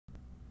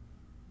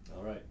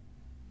All right.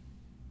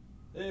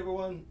 Hey,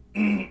 everyone.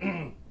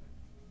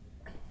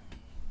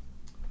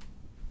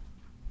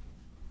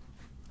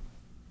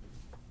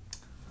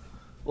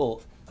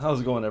 Well, how's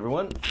it going,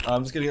 everyone?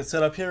 I'm just gonna get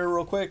set up here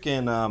real quick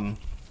and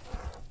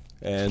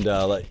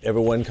let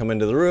everyone come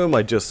into the room.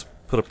 I just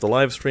put up the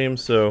live stream,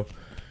 so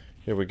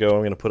here we go.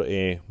 I'm gonna put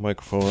a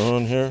microphone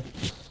on here,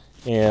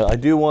 and I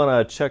do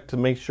want to check to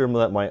make sure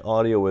that my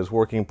audio is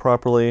working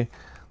properly.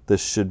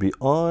 This should be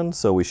on,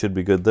 so we should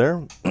be good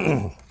there.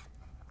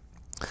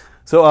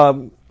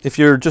 So if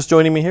you're just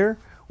joining me here,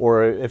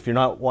 or if you're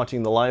not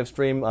watching the live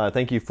stream,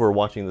 thank you for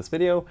watching this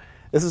video.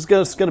 This is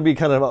going to be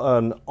kind of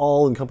an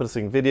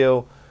all-encompassing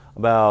video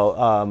about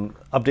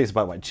updates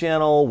about my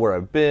channel, where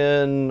I've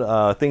been,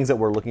 things that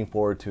we're looking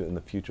forward to in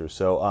the future.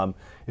 So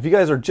if you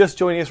guys are just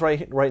joining us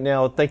right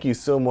now, thank you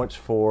so much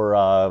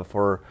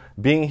for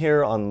being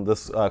here on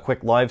this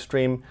quick live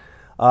stream.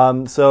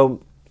 If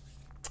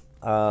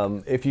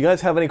you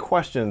guys have any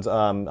questions,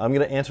 I'm going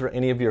to answer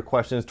any of your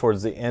questions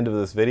towards the end of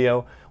this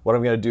video. What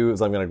I'm going to do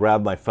is I'm going to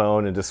grab my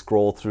phone and just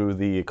scroll through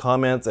the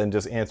comments and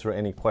just answer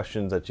any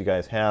questions that you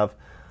guys have.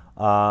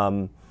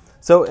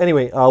 So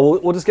anyway,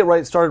 we'll just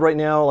get started right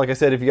now. Like I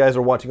said, if you guys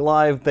are watching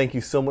live, thank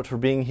you so much for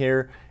being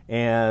here.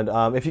 And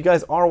if you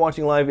guys are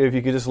watching live, if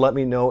you could just let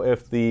me know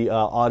if the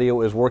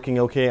audio is working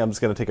okay. I'm just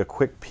going to take a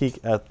quick peek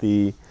at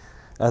the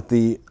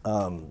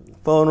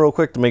phone real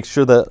quick to make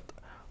sure that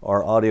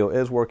our audio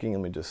is working.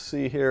 Let me just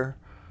see here.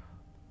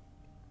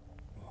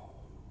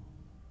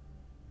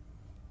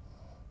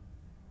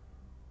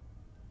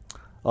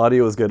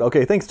 Audio is good.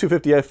 Okay, thanks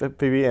 250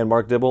 FPV and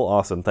Mark Dibble.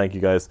 Awesome, thank you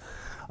guys.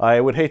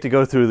 I would hate to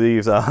go through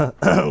these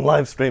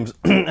live streams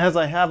as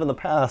I have in the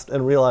past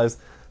and realize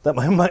that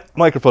my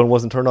microphone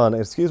wasn't turned on.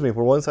 Excuse me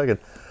for 1 second.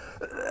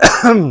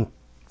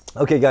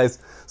 Okay, guys,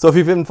 so if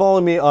you've been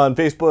following me on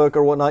Facebook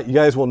or whatnot, you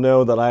guys will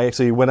know that I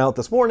actually went out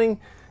this morning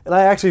and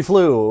I actually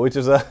flew, which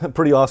is a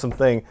pretty awesome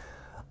thing.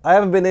 I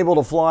haven't been able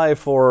to fly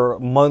for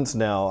months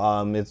now.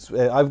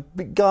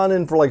 I've gone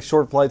in for like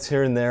short flights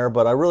here and there,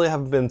 but I really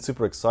haven't been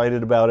super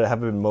excited about it,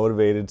 haven't been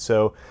motivated.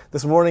 So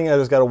this morning I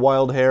just got a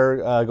wild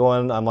hair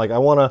going. I'm like, I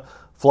want to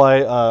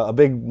fly a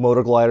big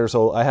motor glider.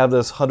 So I have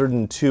this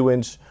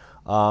 102-inch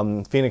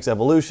Phoenix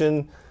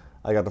Evolution.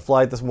 I got to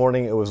fly it this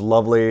morning. It was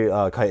lovely.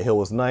 Kite Hill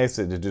was nice.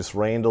 It just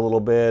rained a little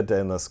bit,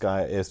 and the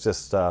sky, it's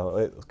just,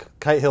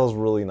 Kite Hill is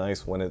really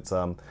nice when it's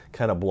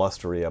kind of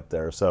blustery up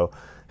there. So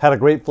had a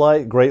great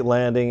flight, great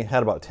landing,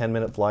 had about a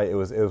 10-minute flight. It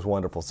was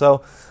wonderful.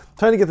 So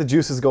trying to get the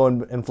juices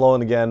going and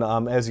flowing again.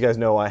 As you guys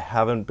know, I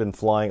haven't been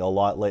flying a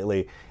lot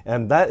lately,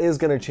 and that is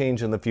going to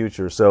change in the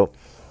future. So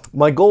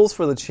my goals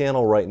for the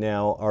channel right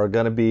now are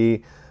going to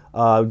be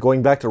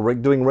going back to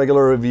doing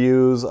regular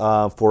reviews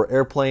for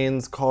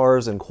airplanes,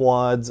 cars, and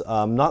quads.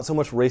 Not so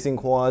much racing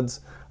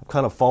quads. I've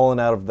kind of fallen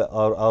out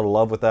of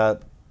love with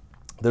that.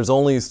 There's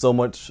only so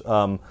much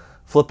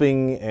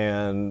flipping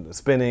and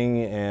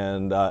spinning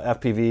and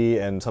FPV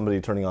and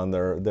somebody turning on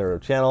their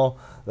channel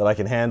that I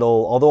can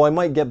handle. Although I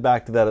might get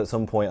back to that at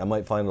some point. I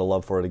might find a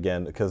love for it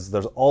again because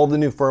there's all the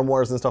new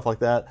firmwares and stuff like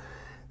that.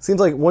 Seems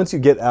like once you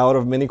get out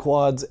of mini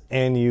quads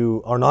and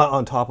you are not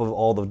on top of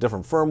all the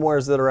different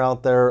firmwares that are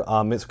out there,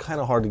 it's kind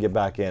of hard to get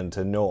back in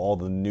to know all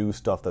the new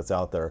stuff that's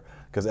out there.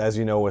 Because as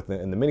you know,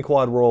 in the mini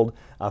quad world,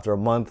 after a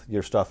month,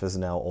 your stuff is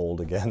now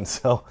old again.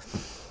 So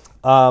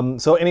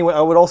anyway, I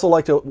would also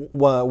like to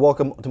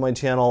welcome to my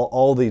channel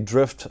all the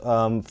drift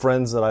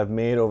friends that I've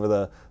made over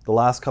the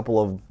last couple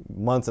of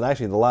months and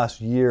actually the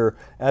last year.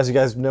 As you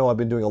guys know, I've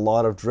been doing a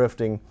lot of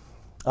drifting.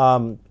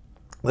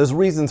 There's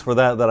reasons for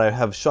that I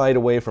have shied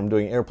away from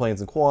doing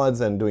airplanes and quads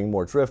and doing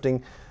more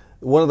drifting.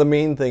 One of the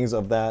main things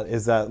of that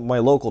is that my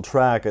local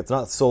track, it's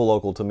not so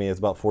local to me, it's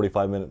about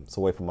 45 minutes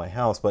away from my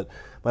house, but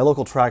my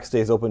local track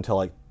stays open till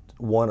like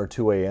 1 or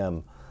 2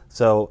 a.m.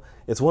 So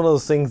it's one of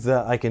those things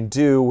that I can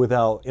do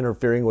without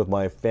interfering with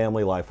my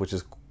family life, which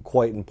is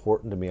quite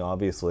important to me,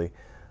 obviously.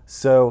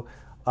 So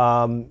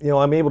you know,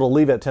 I'm able to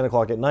leave at 10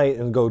 o'clock at night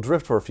and go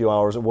drift for a few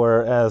hours,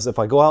 whereas if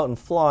I go out and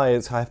fly,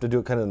 I have to do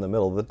it kind of in the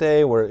middle of the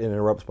day where it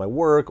interrupts my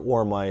work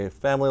or my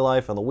family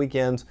life on the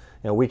weekends.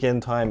 You know,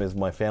 weekend time is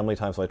my family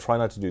time, so I try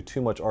not to do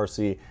too much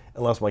RC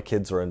unless my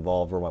kids are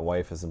involved or my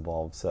wife is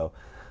involved. So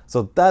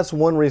that's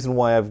one reason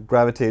why I've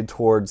gravitated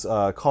towards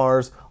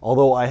cars,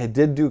 although I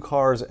did do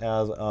cars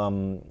as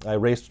I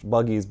raced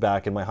buggies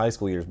back in my high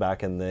school years,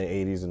 back in the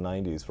 80s and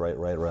 90s,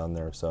 right around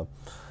there. So,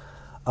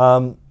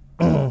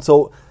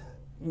 so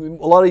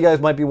a lot of you guys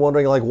might be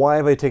wondering, like, why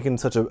have I taken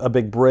such a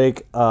big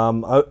break?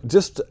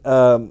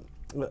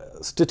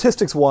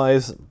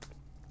 Statistics-wise,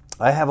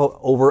 I have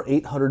over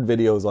 800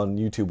 videos on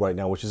YouTube right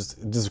now, which is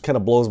just kind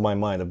of blows my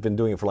mind. I've been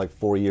doing it for like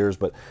 4 years,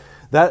 but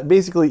that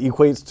basically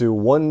equates to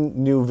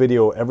one new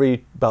video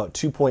every about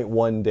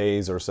 2.1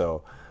 days or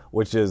so,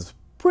 which is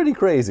pretty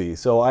crazy.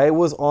 So I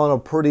was on a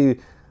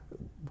pretty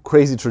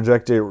crazy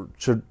trajectory with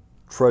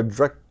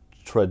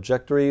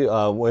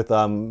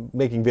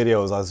making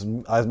videos.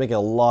 I was making a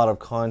lot of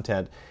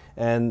content,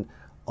 and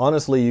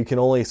honestly, you can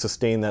only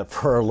sustain that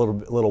for a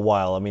little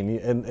while. I mean,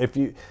 and if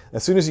you,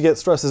 as soon as you get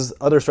stresses,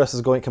 other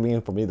stresses coming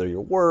in from either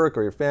your work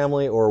or your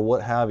family or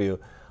what have you,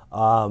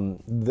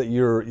 that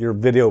your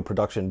video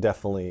production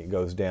definitely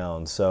goes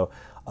down. So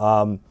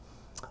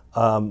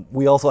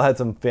we also had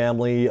some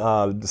family,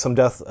 some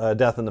death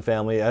in the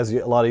family. As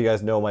a lot of you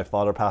guys know, my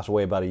father passed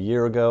away about a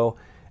year ago,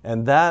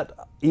 and that,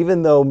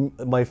 even though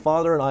my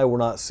father and I were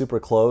not super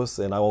close,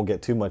 and I won't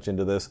get too much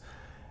into this,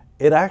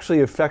 it actually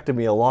affected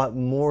me a lot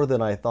more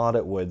than I thought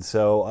it would.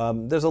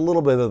 So there's a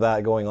little bit of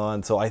that going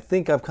on. So I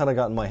think I've kind of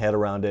gotten my head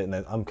around it, and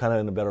I'm kind of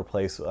in a better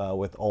place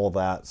with all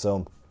that.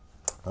 So,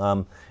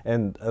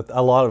 and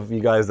a lot of you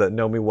guys that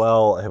know me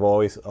well have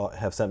always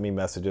have sent me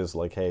messages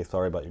like, "Hey,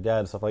 sorry about your dad,"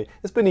 and stuff like that.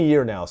 It's been a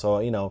year now, so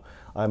you know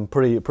I'm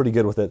pretty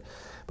good with it.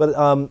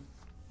 But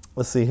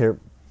let's see here.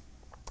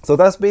 So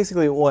that's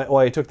basically why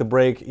I took the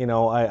break. You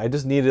know, I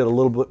just needed a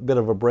little bit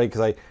of a break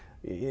because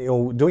you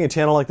know, doing a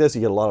channel like this,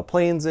 you get a lot of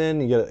planes in,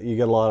 you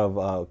get a lot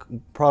of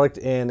product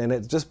in, and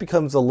it just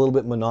becomes a little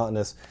bit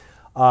monotonous.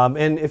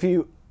 And if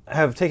you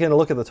have taken a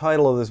look at the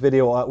title of this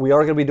video, we are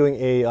going to be doing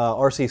a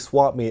RC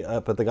swap meet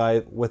up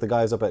at with the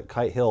guys up at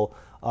Kite Hill.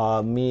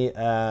 Me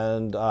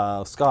and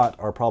Scott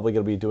are probably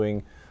going to be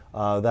doing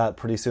that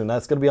pretty soon.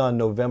 That's going to be on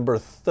November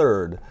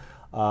 3rd.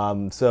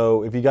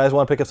 So if you guys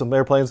want to pick up some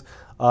airplanes,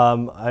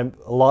 a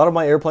lot of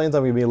my airplanes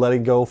I'm going to be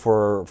letting go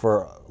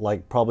for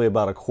like probably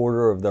about a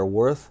quarter of their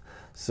worth.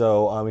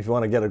 So if you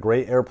want to get a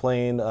great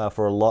airplane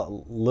for a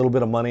little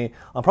bit of money,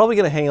 I'm probably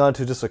going to hang on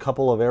to just a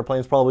couple of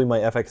airplanes, probably my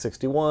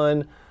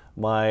FX61,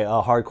 my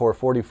Hardcore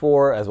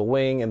 44 as a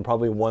wing, and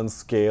probably one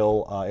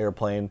scale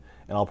airplane,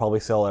 and I'll probably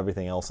sell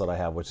everything else that I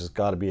have, which has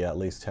got to be at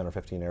least 10 or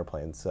 15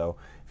 airplanes. So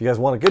if you guys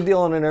want a good deal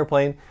on an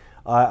airplane,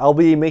 I'll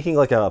be making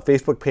like a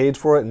Facebook page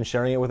for it and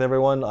sharing it with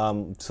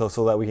everyone, so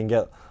that we can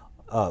get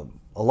a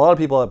lot of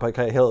people at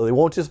Kite Hill. It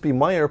won't just be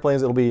my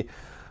airplanes, it'll be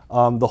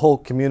the whole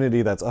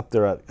community that's up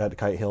there at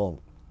Kite Hill.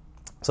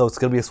 So it's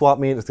going to be a swap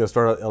meet. It's going to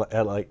start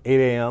at like 8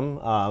 a.m.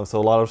 So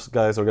a lot of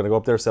guys are going to go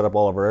up there, set up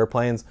all of our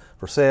airplanes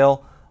for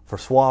sale, for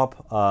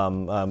swap.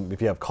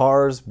 If you have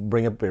cars,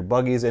 bring up your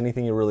buggies,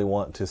 anything you really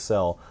want to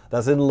sell.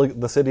 That's in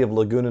the city of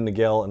Laguna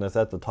Niguel, and it's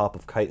at the top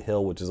of Kite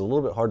Hill, which is a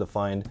little bit hard to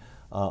find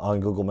on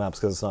Google Maps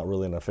because it's not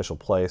really an official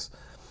place.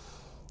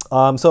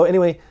 So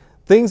anyway,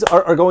 things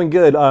are going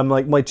good.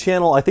 Like my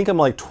channel, I think I'm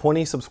like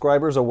 20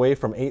 subscribers away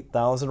from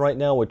 8,000 right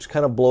now, which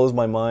kind of blows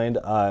my mind.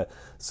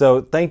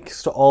 So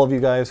thanks to all of you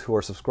guys who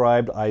are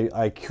subscribed.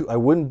 I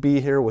wouldn't be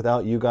here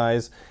without you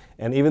guys.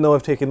 And even though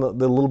I've taken the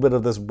little bit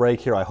of this break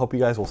here, I hope you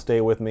guys will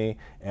stay with me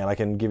and I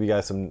can give you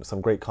guys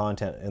some great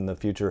content in the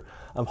future.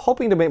 I'm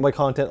hoping to make my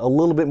content a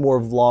little bit more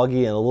vloggy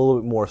and a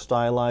little bit more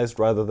stylized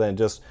rather than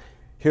just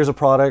here's a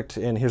product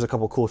and here's a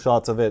couple cool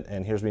shots of it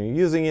and here's me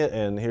using it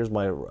and here's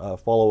my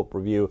follow-up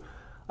review.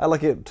 I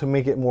like it to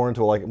make it more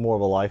into like more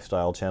of a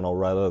lifestyle channel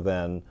rather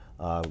than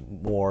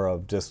more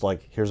of just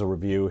like here's a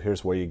review,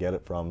 here's where you get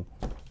it from.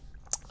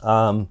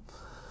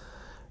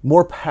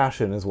 More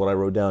passion is what I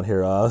wrote down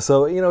here.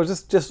 So you know,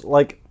 just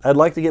like I'd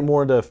like to get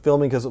more into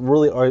filming because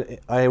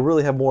I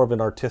really have more of an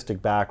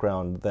artistic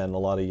background than a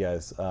lot of you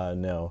guys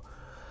know.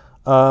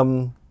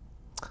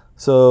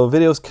 So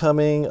videos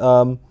coming.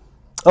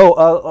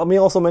 Let me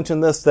also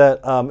mention this, that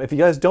if you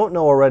guys don't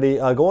know already,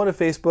 go onto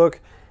Facebook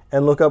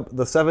and look up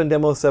the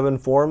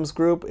 7Demo7 forums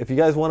group. If you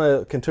guys want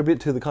to contribute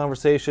to the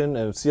conversation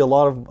and see a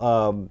lot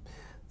of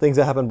things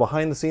that happen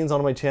behind the scenes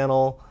on my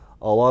channel,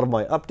 a lot of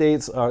my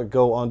updates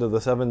go onto the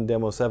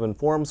 7Demo7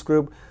 forums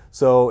group.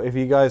 So if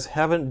you guys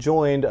haven't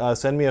joined,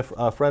 send me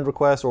a friend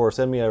request or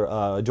send me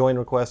a join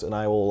request and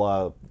I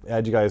will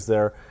add you guys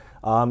there.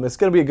 It's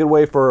going to be a good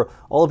way for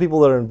all the people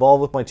that are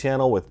involved with my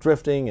channel with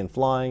drifting and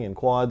flying and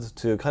quads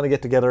to kind of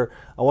get together.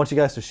 I want you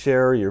guys to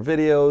share your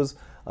videos,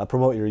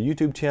 promote your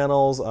YouTube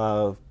channels,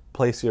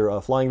 place your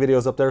flying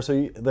videos up there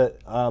so that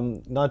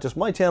not just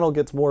my channel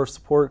gets more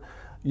support,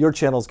 your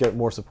channels get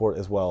more support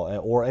as well,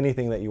 or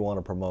anything that you want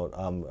to promote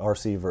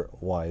RC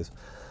wise.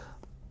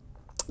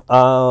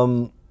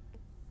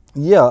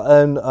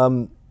 Yeah,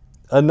 and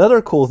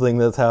another cool thing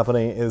that's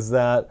happening is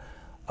that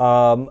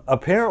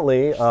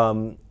apparently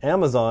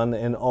Amazon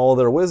in all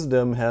their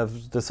wisdom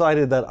have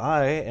decided that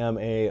I am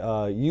a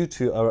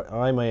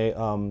I'm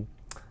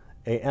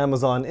a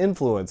Amazon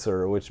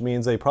influencer, which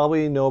means they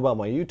probably know about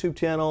my YouTube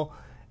channel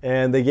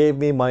and they gave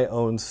me my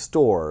own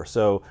store.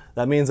 So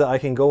that means that I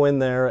can go in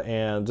there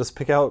and just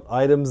pick out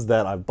items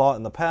that I've bought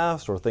in the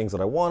past or things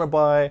that I want to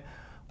buy,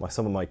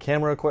 some of my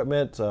camera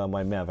equipment,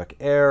 my Mavic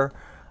Air.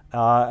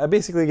 I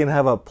basically can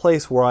have a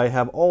place where I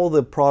have all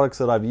the products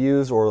that I've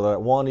used or that I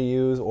want to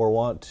use or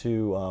want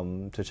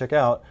to check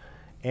out.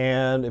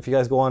 And if you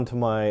guys go on to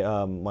my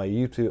my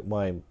YouTube,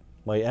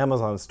 my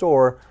Amazon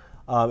store,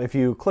 if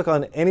you click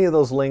on any of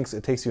those links,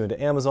 it takes you into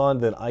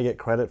Amazon. Then I get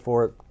credit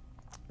for it.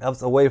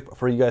 That's a way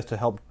for you guys to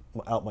help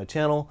out my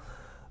channel.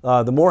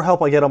 The more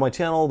help I get on my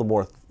channel, the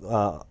more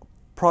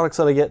products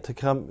that I get to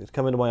come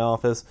into my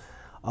office.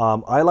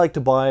 I like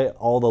to buy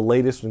all the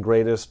latest and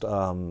greatest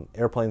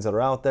airplanes that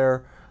are out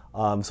there.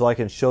 so I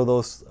can show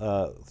those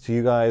to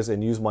you guys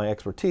and use my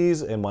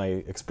expertise and my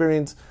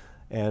experience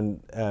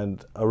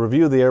and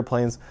review the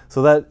airplanes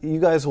so that you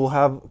guys will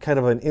have kind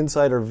of an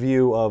insider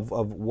view of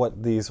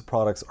what these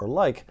products are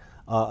like,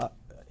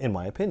 in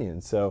my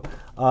opinion. So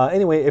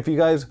anyway, if you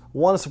guys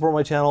want to support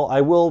my channel,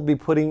 I will be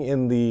putting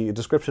in the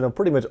description of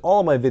pretty much all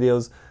of my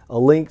videos a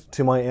link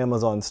to my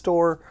Amazon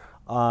store.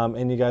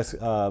 And you guys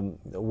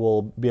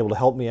will be able to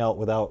help me out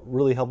without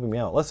really helping me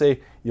out. Let's say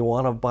you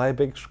want to buy a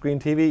big screen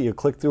TV, you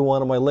click through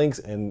one of my links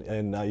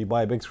and you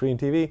buy a big screen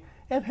TV,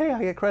 and hey,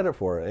 I get credit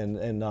for it,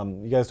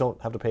 and you guys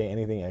don't have to pay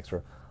anything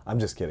extra. I'm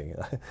just kidding.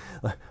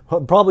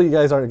 Probably you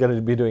guys aren't going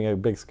to be doing a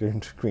big screen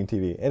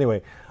TV.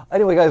 Anyway,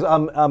 guys,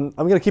 I'm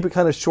going to keep it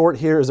kind of short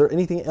here. Is there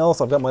anything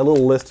else? I've got my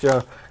little list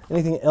here.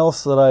 Anything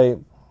else that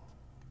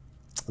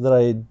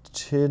I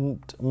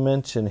didn't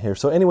mention here?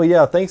 So anyway,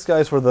 yeah, thanks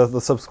guys for the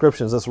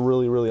subscriptions. That's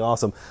really, really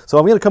awesome. So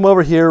I'm going to come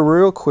over here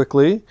real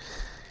quickly,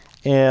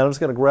 and I'm just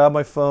going to grab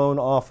my phone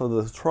off of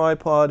the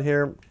tripod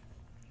here,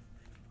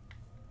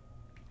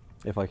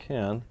 if I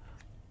can.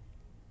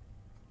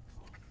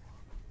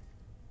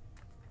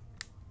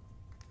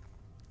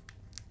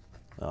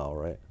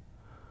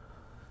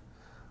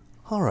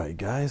 All right,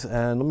 guys,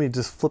 and let me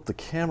just flip the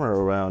camera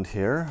around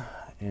here,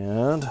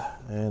 and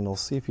we'll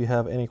see if you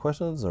have any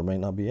questions. There might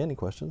not be any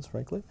questions,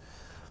 frankly.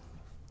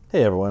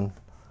 Hey, everyone.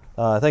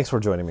 Thanks for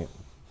joining me.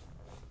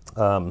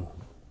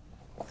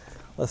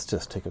 Let's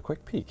just take a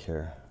quick peek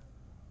here.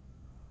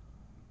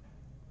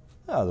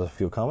 There's a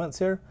few comments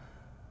here.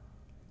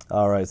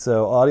 All right,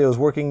 so audio is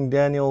working.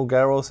 Daniel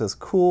Garro says,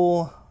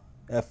 cool.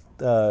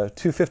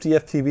 250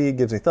 FTV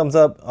gives me thumbs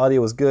up.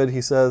 Audio is good,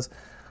 he says.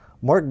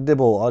 Mark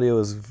Dibble, audio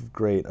is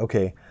great.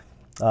 Okay.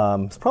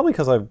 It's probably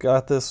because I've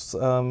got this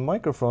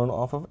microphone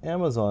off of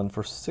Amazon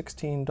for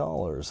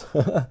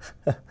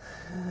 $16.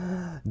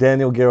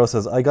 Daniel Garro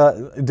says,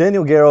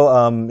 Daniel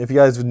Garro, if you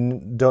guys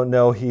don't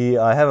know,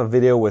 I have a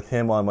video with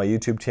him on my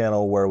YouTube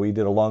channel where we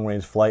did a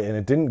long-range flight, and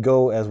it didn't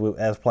go as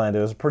planned.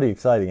 It was pretty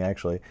exciting,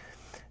 actually.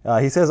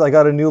 He says, I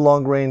got a new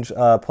long-range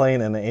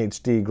plane and an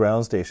HD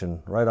ground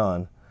station. Right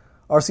on.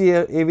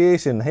 RC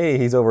Aviation, hey,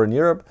 he's over in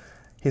Europe.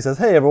 He says,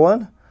 hey,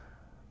 everyone.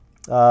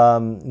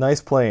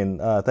 Nice plane.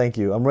 Thank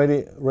you. I'm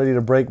ready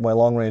to break my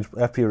long-range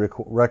FP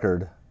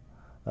record,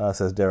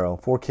 says Darrow.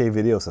 4K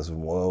video says,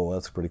 whoa,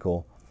 that's pretty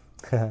cool.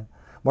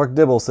 Mark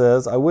Dibble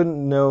says, I wouldn't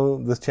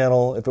know this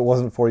channel if it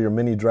wasn't for your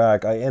mini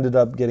drac. I ended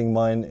up getting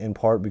mine in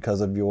part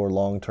because of your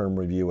long-term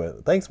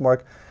review. Thanks,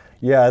 Mark.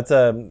 Yeah, it's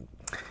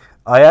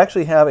I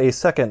actually have a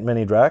second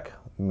mini drac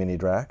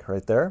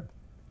right there.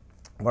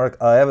 Mark,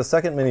 I have a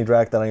second mini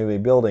drac that I'm going to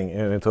be building,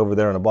 and it's over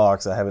there in a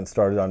box. I haven't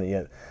started on it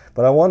yet.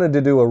 But I wanted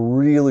to do a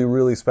really,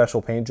 really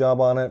special paint job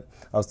on it.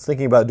 I was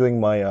thinking about doing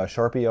my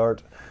Sharpie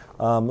art.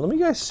 Let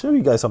me show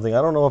you guys something.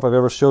 I don't know if I've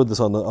ever showed this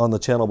on the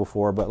channel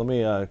before, but let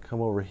me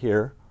come over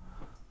here.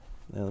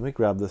 And let me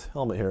grab this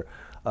helmet here.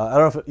 I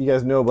don't know if you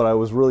guys know, but I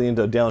was really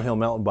into downhill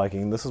mountain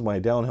biking. This is my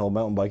downhill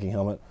mountain biking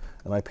helmet.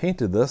 And I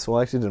painted this. Well,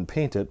 I actually didn't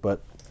paint it,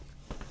 but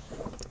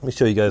let me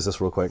show you guys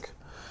this real quick.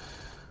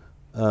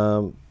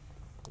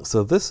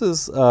 So this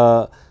is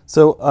if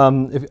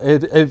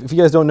you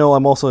guys don't know,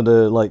 I'm also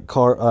into like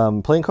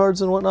playing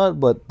cards and whatnot.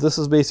 But this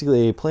is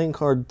basically a playing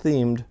card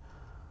themed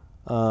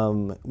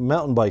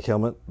mountain bike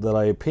helmet that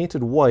I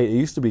painted white. It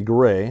used to be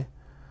gray,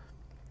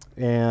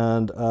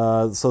 and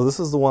so this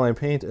is the one I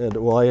painted.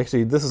 Well, this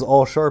is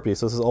all Sharpie,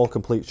 so this is all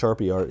complete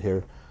Sharpie art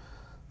here.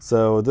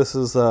 So this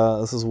is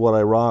what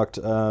I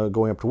rocked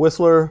going up to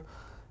Whistler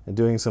and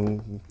doing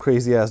some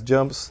crazy ass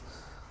jumps.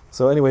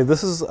 So anyway,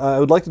 this is, I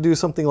would like to do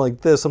something like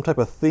this, some type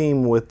of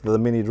theme with the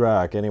mini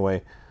drac.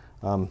 Anyway,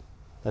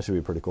 that should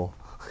be pretty cool.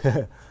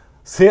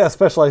 So yeah,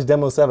 Specialized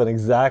Demo 7,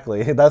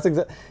 exactly.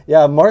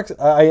 Yeah, Mark,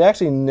 I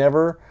actually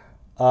never,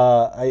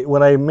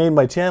 when I made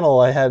my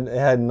channel, it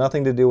had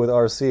nothing to do with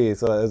RC,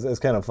 so it's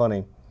kind of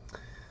funny.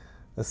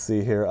 Let's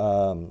see here.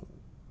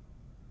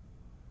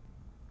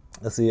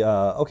 Let's see,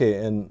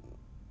 okay, and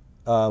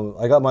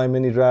I got my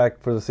mini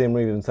drac for the same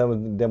reason.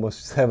 Demo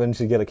 7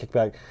 should get a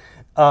kickback.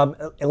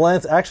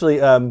 Lance, actually,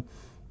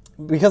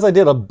 because I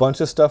did a bunch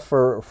of stuff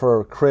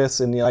for Chris,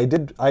 and you know,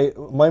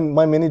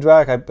 my mini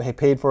drac, I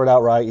paid for it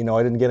outright. You know,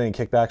 I didn't get any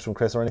kickbacks from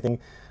Chris or anything.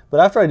 But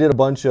after I did a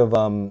bunch of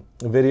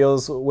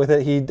videos with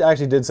it, he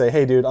actually did say,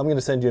 "Hey, dude, I'm going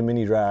to send you a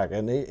mini drac."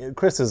 And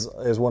Chris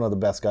is one of the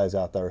best guys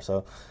out there.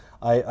 So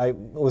I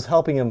was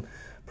helping him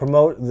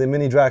promote the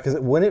mini drac because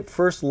when it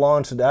first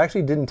launched, it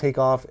actually didn't take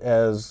off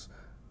as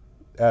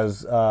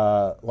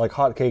like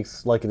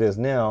hotcakes like it is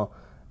now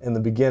in the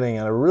beginning,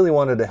 and I really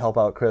wanted to help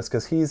out Chris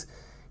because he's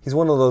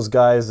one of those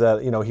guys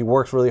that, you know, he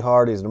works really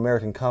hard. He's an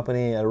American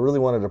company, and I really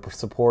wanted to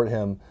support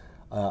him.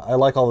 I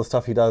like all the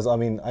stuff he does. I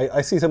mean,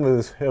 I see some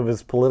of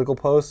his political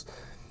posts,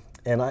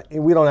 and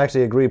we don't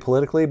actually agree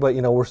politically, but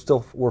you know,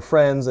 we're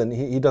friends, and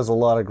he does a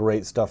lot of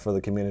great stuff for the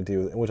community,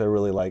 which I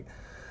really like.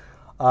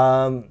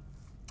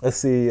 Let's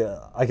see.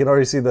 I can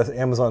already see the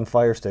Amazon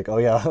Fire Stick. Oh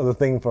yeah, the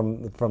thing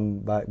from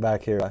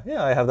back here.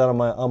 Yeah, I have that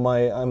on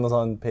my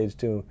Amazon page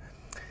too.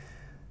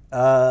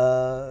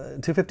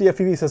 250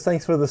 FPV says,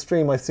 thanks for the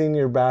stream. I seen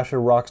your Basher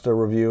Rockstar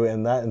review,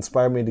 and that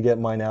inspired me to get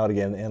mine out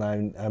again. And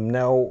I'm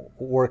now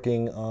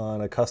working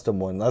on a custom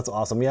one. That's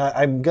awesome. Yeah,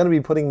 I'm going to be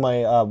putting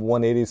my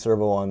 180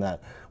 servo on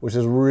that, which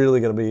is really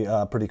going to be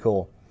pretty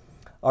cool.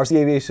 RC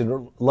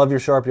Aviation, love your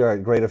Sharp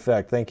Yard. Great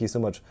effect. Thank you so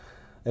much.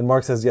 And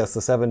Mark says, yes,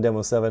 the 7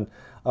 Demo 7,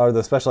 or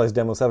the Specialized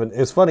Demo 7.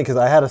 It's funny because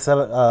I had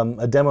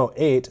a Demo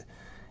 8,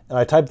 and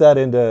I typed that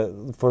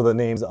into for the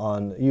names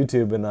on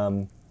YouTube,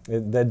 and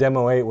the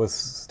Demo 8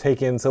 was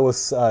taken, so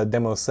was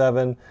Demo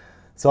 7.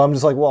 So I'm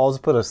just like, well, I'll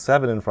just put a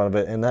 7 in front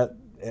of it, and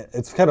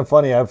it's kind of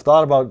funny. I've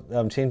thought about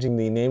changing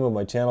the name of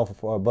my channel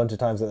for a bunch of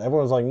times, and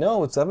everyone's like,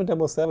 no, it's 7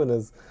 Demo 7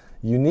 is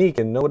unique,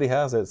 and nobody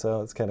has it,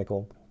 so it's kind of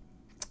cool.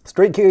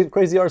 Straight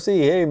Crazy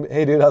RC,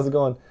 hey dude, how's it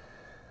going?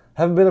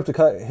 Haven't been up to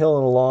Kite Hill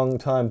in a long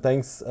time.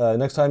 Thanks.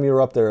 Next time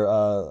you're up there,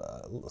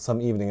 some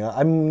evening.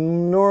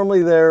 I'm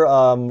normally there,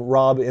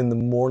 Rob, in the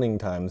morning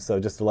time. So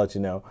just to let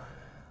you know,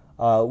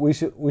 we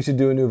should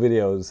do a new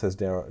video. Says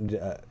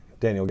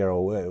Daniel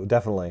Garrow.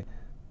 Definitely.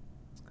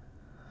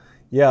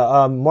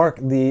 Yeah, Mark.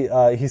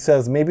 He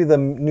says maybe the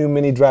new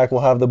Mini Drac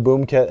will have the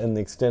boom kit and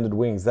the extended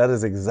wings. That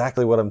is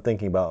exactly what I'm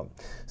thinking about.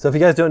 So if you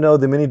guys don't know,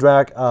 the Mini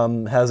Drac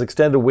has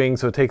extended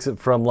wings, so it takes it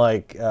from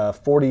like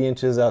 40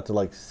 inches out to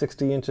like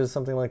 60 inches,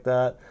 something like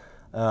that.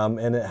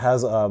 And it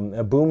has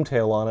a boom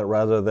tail on it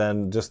rather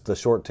than just the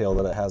short tail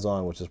that it has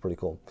on, which is pretty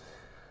cool.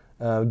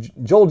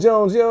 Joel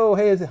Jones, yo,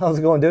 hey, how's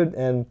it going, dude?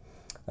 And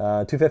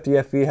 250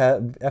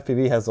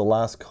 FPV has the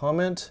last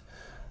comment.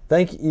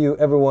 Thank you,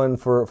 everyone,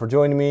 for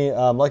joining me.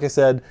 Like I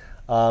said,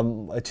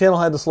 my channel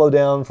had to slow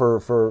down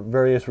for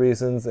various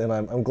reasons, and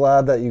I'm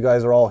glad that you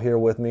guys are all here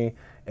with me.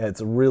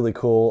 It's really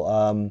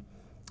cool.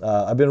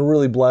 I've been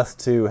really blessed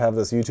to have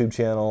this YouTube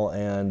channel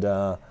and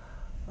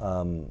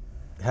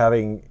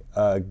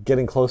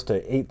getting close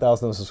to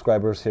 8,000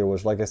 subscribers here,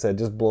 which, like I said,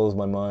 just blows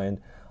my mind.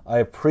 I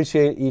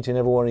appreciate each and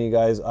every one of you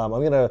guys. I'm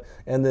going to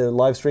end the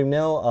live stream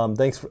now.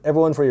 Thanks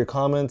everyone for your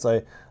comments.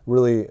 I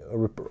really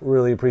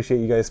appreciate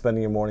you guys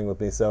spending your morning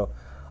with me. So,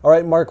 all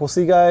right, Mark, we'll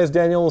see you guys.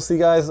 Daniel, we'll see you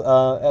guys. At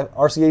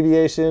RC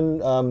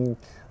Aviation,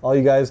 all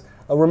you guys.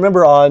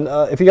 Remember,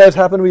 if you guys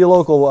happen to be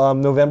local,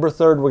 November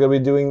 3rd, we're going to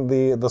be doing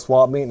the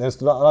swap meet. And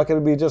it's not going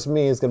to be just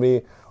me. It's going to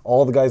be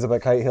all the guys up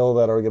at Kite Hill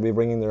that are going to be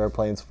bringing their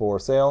airplanes for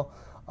sale.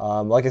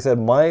 Like I said,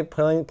 my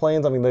planes,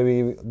 I'm going to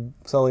be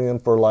selling them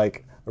for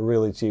like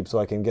really cheap, so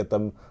I can get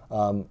them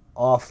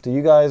off to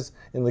you guys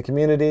in the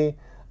community,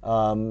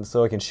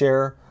 so I can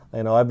share.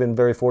 You know, I've been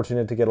very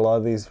fortunate to get a lot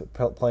of these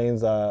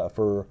planes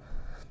for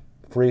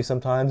free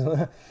sometimes,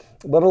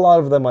 but a lot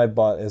of them I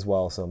bought as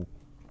well. So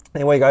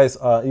anyway, guys,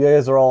 you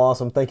guys are all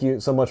awesome. Thank you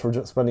so much for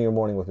spending your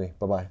morning with me.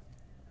 Bye-bye.